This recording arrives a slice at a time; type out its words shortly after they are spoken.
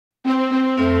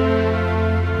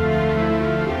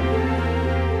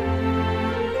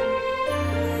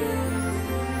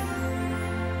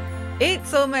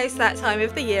almost that time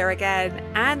of the year again,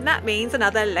 and that means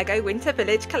another LEGO Winter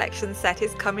Village collection set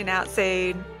is coming out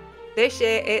soon. This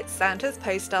year it's Santa's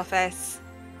Post Office.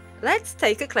 Let's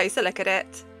take a closer look at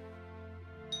it.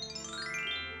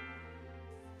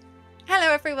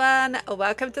 Hello everyone,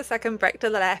 welcome to Second Brick to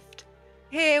the Left.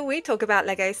 Here we talk about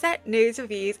LEGO set news,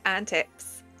 reviews and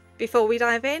tips. Before we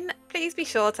dive in, please be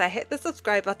sure to hit the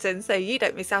subscribe button so you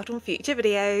don't miss out on future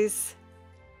videos.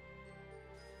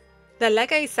 The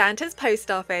LEGO Santa's Post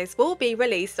Office will be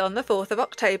released on the 4th of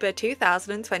October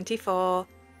 2024,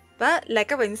 but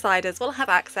LEGO insiders will have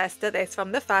access to this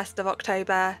from the 1st of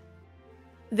October.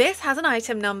 This has an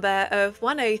item number of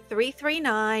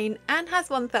 10339 and has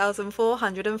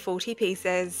 1,440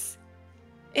 pieces.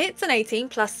 It's an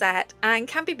 18+ set and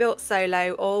can be built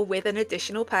solo or with an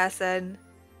additional person.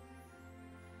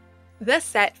 The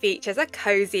set features a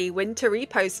cosy, wintry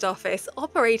post office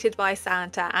operated by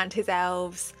Santa and his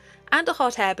elves, and a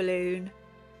hot air balloon.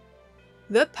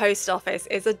 The post office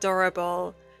is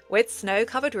adorable, with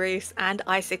snow-covered roofs and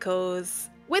icicles,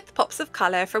 with pops of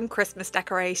colour from Christmas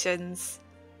decorations.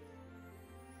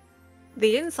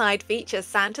 The inside features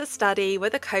Santa's study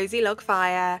with a cosy log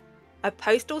fire, a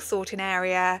postal sorting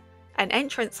area, an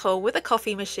entrance hall with a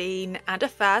coffee machine, and a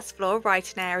first floor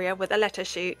writing area with a letter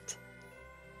chute.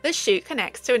 The chute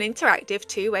connects to an interactive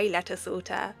two-way letter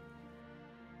sorter.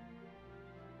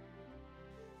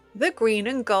 The green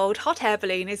and gold hot air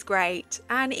balloon is great,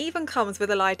 and even comes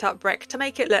with a light up brick to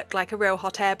make it look like a real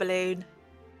hot air balloon.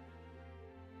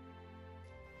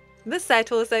 The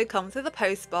set also comes with a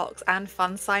post box and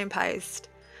fun signpost.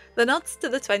 The nods to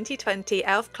the 2020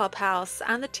 Elf Clubhouse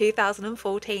and the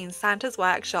 2014 Santa's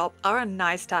Workshop are a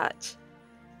nice touch.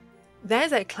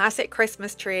 There's a classic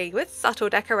Christmas tree with subtle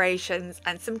decorations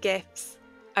and some gifts,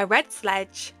 a red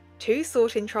sledge, 2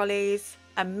 sorting trolleys,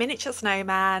 a miniature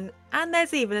snowman, and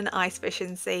there's even an ice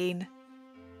fishing scene.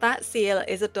 That seal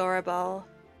is adorable.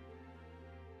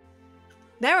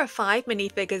 There are 5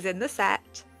 minifigures in the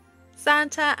set,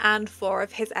 Santa and 4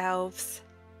 of his elves.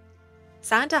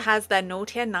 Santa has their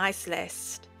naughty and nice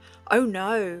list. Oh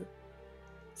no!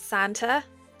 Santa,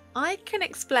 I can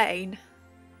explain.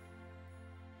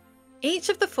 Each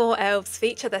of the 4 elves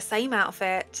feature the same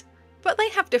outfit, but they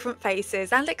have different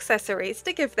faces and accessories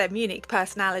to give them unique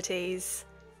personalities.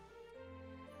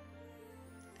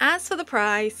 As for the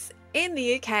price, in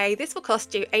the UK this will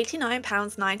cost you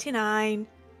 £89.99,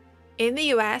 in the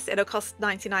US it'll cost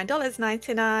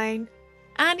 $99.99,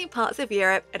 and in parts of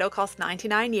Europe it'll cost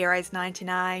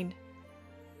 €99.99.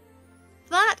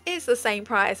 That is the same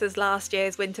price as last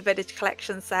year's Winter Village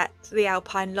collection set, the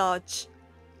Alpine Lodge,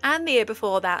 and the year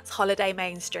before that's Holiday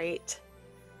Main Street.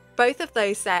 Both of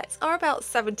those sets are about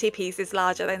 70 pieces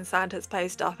larger than Santa's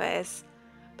Post Office,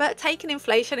 but taking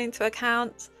inflation into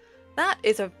account, that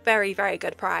is a very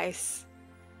good price.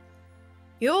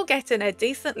 You're getting a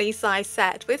decently sized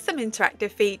set with some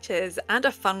interactive features and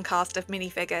a fun cast of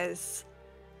minifigures.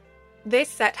 This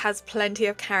set has plenty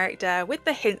of character with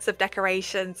the hints of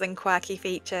decorations and quirky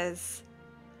features.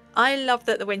 I love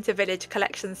that the Winter Village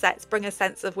collection sets bring a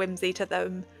sense of whimsy to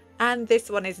them, and this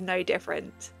one is no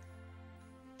different.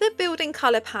 The building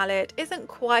colour palette isn't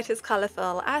quite as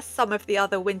colourful as some of the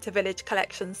other Winter Village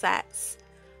collection sets,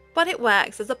 but it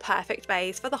works as a perfect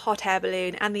base for the hot air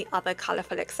balloon and the other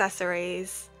colourful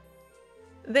accessories.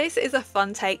 This is a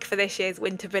fun take for this year's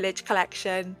Winter Village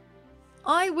collection.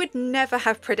 I would never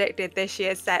have predicted this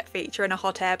year's set featuring a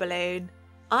hot air balloon.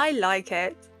 I like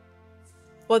it.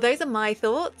 Well, those are my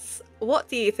thoughts. What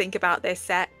do you think about this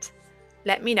set?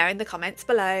 Let me know in the comments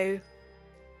below.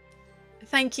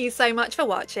 Thank you so much for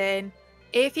watching.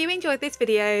 If you enjoyed this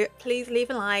video, please leave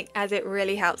a like as it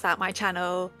really helps out my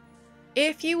channel.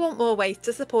 If you want more ways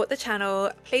to support the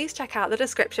channel, please check out the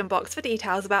description box for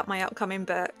details about my upcoming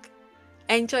book.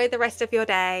 Enjoy the rest of your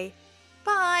day.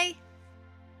 Bye!